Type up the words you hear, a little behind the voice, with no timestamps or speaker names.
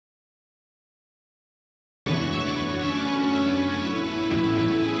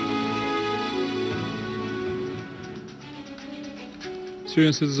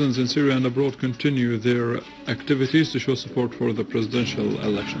Syrian citizens in Syria and abroad continue their activities to show support for the presidential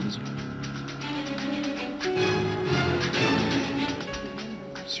elections.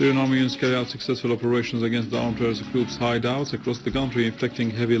 Syrian army units carry out successful operations against the armed terrorist groups' hideouts across the country, inflicting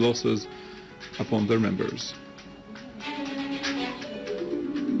heavy losses upon their members.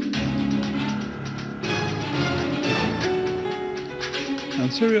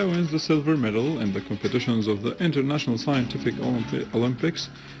 And Syria wins the silver medal in the competitions of the International Scientific Olympics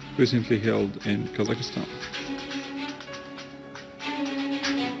recently held in Kazakhstan.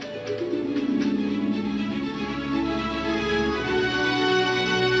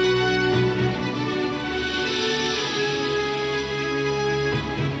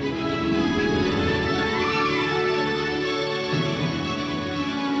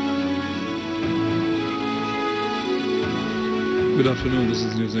 Good afternoon, this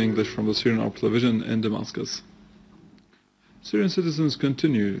is news in English from the Syrian television in Damascus. Syrian citizens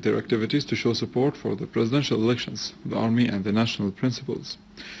continue their activities to show support for the presidential elections, the army and the national principles.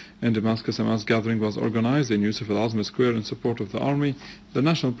 In Damascus, a mass gathering was organized in Yusuf al-Azmi Square in support of the army, the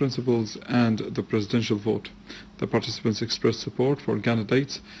national principles and the presidential vote. The participants expressed support for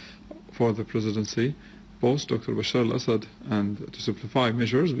candidates for the presidency, post Dr. Bashar al-Assad, and to simplify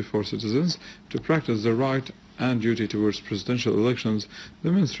measures before citizens to practice their right and duty towards presidential elections.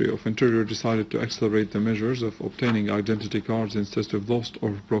 The Ministry of Interior decided to accelerate the measures of obtaining identity cards instead of lost or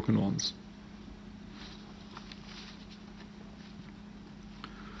broken ones.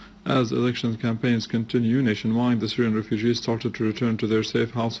 As election campaigns continue nationwide, the Syrian refugees started to return to their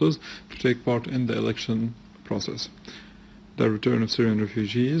safe houses to take part in the election process. The return of Syrian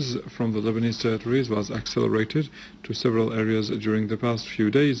refugees from the Lebanese territories was accelerated to several areas during the past few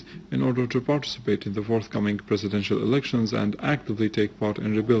days in order to participate in the forthcoming presidential elections and actively take part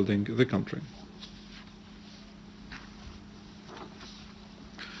in rebuilding the country.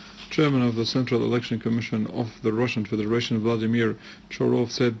 Chairman of the Central Election Commission of the Russian Federation, Vladimir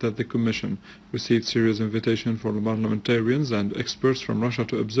Chorov, said that the Commission received Syria's invitation for parliamentarians and experts from Russia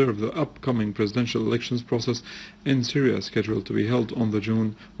to observe the upcoming presidential elections process in Syria, scheduled to be held on the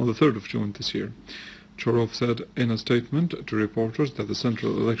 3rd of June this year. Chorov said in a statement to reporters that the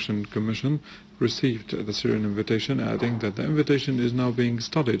Central Election Commission received the Syrian invitation, adding that the invitation is now being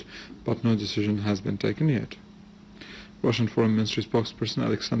studied, but no decision has been taken yet. Russian Foreign Ministry spokesperson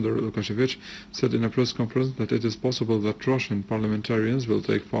Alexander Lukashevich said in a press conference that it is possible that Russian parliamentarians will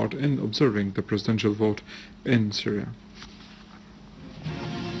take part in observing the presidential vote in Syria.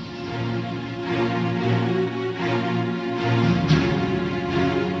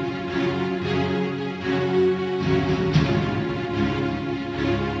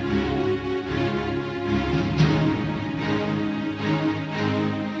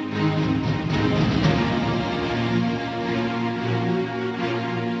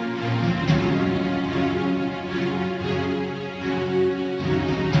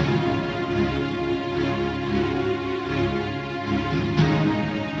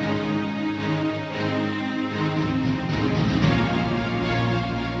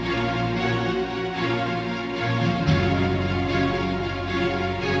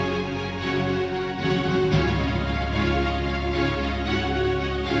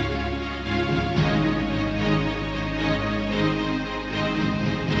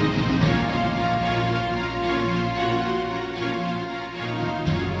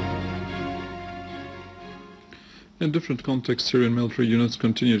 In different contexts, Syrian military units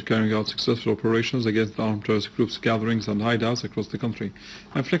continued carrying out successful operations against the armed terrorist groups' gatherings and hideouts across the country,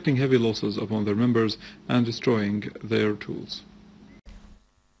 inflicting heavy losses upon their members and destroying their tools.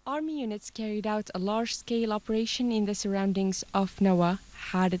 Army units carried out a large-scale operation in the surroundings of Nawa,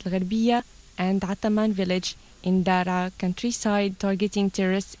 Had al-Gharbiya and Ataman village in Daraa countryside, targeting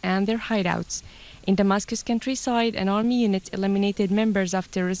terrorists and their hideouts. In Damascus countryside, an army unit eliminated members of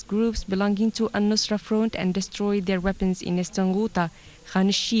terrorist groups belonging to al-Nusra front and destroyed their weapons in Istanguta, Khan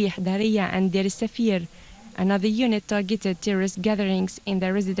al-Sheikh, Daraa and Deir al-Safir. Another unit targeted terrorist gatherings in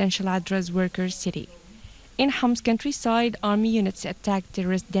the residential address workers city. In Homs countryside, army units attacked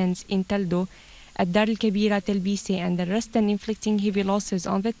terrorist dens in Taldo, at Dar al-Kabira, Telbise and the Rastan, inflicting heavy losses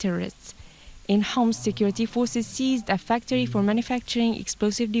on the terrorists. In Homs, security forces seized a factory for manufacturing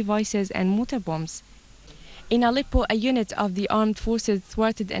explosive devices and mortar bombs. In Aleppo, a unit of the armed forces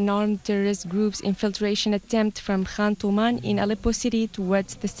thwarted an armed terrorist group's infiltration attempt from Khan Touman in Aleppo city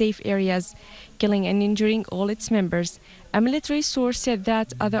towards the safe areas, killing and injuring all its members. A military source said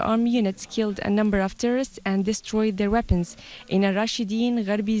that other army units killed a number of terrorists and destroyed their weapons in Al-Rashidin,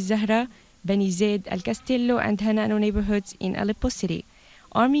 Gharbi Zahra, Bani Zaid, Al-Castello and Hanano neighborhoods in Aleppo city.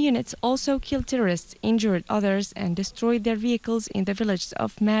 Army units also killed terrorists, injured others, and destroyed their vehicles in the villages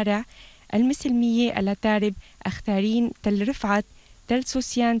of Mara, المسلمية، الأتارب، أختارين، تل رفعت، تل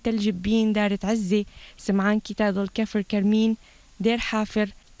سوسيان، تل جبين، دارة عزة، سمعان كتاد الكفر كرمين، دير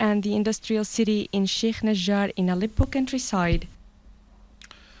حافر, and the industrial city in Sheikh Najjar in Aleppo countryside.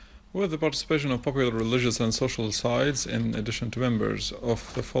 With the participation of popular religious and social sides, in addition to members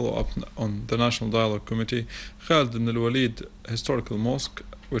of the follow-up on the National Dialogue Committee, Khaeld in al-Walid Historical Mosque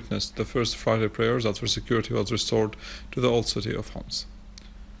witnessed the first Friday prayers after security was restored to the old city of Homs.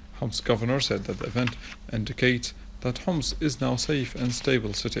 Homs governor said that the event indicates that Homs is now a safe and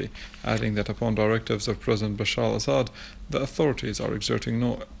stable city, adding that upon directives of President Bashar al-Assad, the authorities are exerting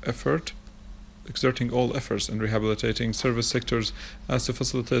all efforts in rehabilitating service sectors as to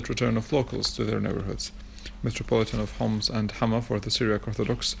facilitate return of locals to their neighborhoods. Metropolitan of Homs and Hama for the Syriac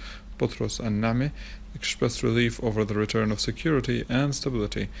Orthodox, Patriots and Name, expressed relief over the return of security and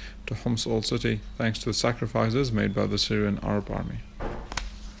stability to Homs old city thanks to the sacrifices made by the Syrian Arab army.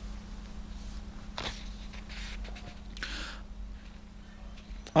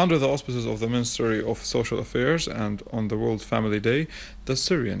 Under the auspices of the Ministry of Social Affairs and on the World Family Day, the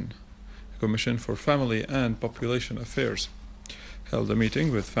Syrian Commission for Family and Population Affairs held a meeting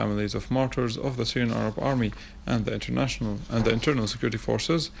with families of martyrs of the Syrian Arab Army and the internal security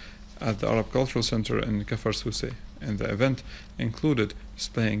forces at the Arab Cultural Center in Kafar Sousse. And the event included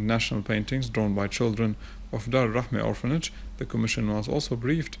displaying national paintings drawn by children of Dar Rahme orphanage. The Commission was also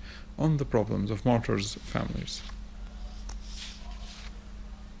briefed on the problems of martyrs' families.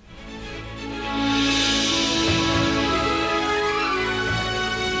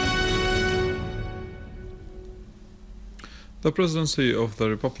 The Presidency of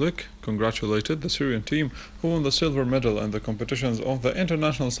the Republic congratulated the Syrian team who won the silver medal in the competitions of the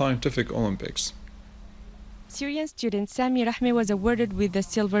International Scientific Olympics. Syrian student Sami Rahmi was awarded with the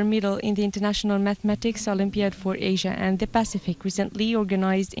silver medal in the International Mathematics Olympiad for Asia and the Pacific, recently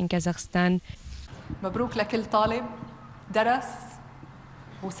organized in Kazakhstan. مبروك لكل طالب درس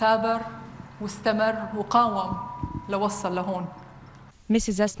وثابر واستمر وقاوم لوصل لهون.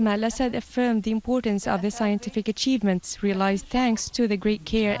 Mrs. Asma al-Assad affirmed the importance of the scientific achievements realized thanks to the great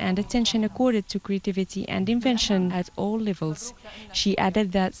care and attention accorded to creativity and invention at all levels. She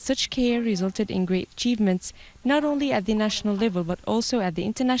added that such care resulted in great achievements not only at the national level but also at the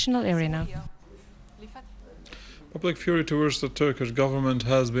international arena. Public fury towards the Turkish government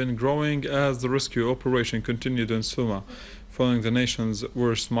has been growing as the rescue operation continued in Suma, following the nation's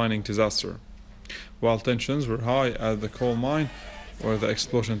worst mining disaster. While tensions were high at the coal mine, where the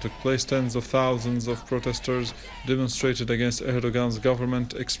explosion took place, tens of thousands of protesters demonstrated against Erdogan's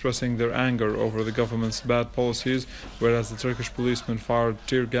government, expressing their anger over the government's bad policies, whereas the Turkish policemen fired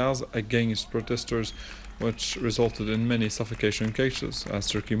tear gas against protesters, which resulted in many suffocation cases.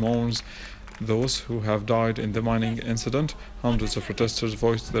 As Turkey mourns those who have died in the mining incident, hundreds of protesters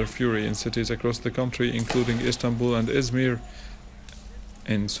voiced their fury in cities across the country, including Istanbul and Izmir.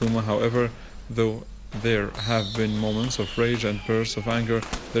 In Suma, however, though there have been moments of rage and bursts of anger,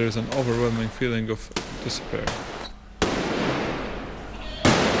 there is an overwhelming feeling of despair.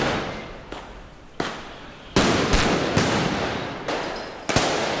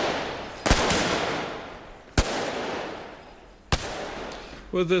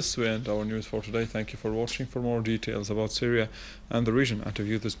 With this, we end our news for today. Thank you for watching. For more details about Syria and the region and to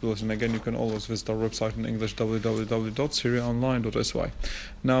view this bulletin again, you can always visit our website in English, www.syriaonline.sy.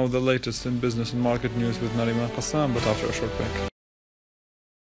 Now the latest in business and market news with Nariman Qassam, but after a short break.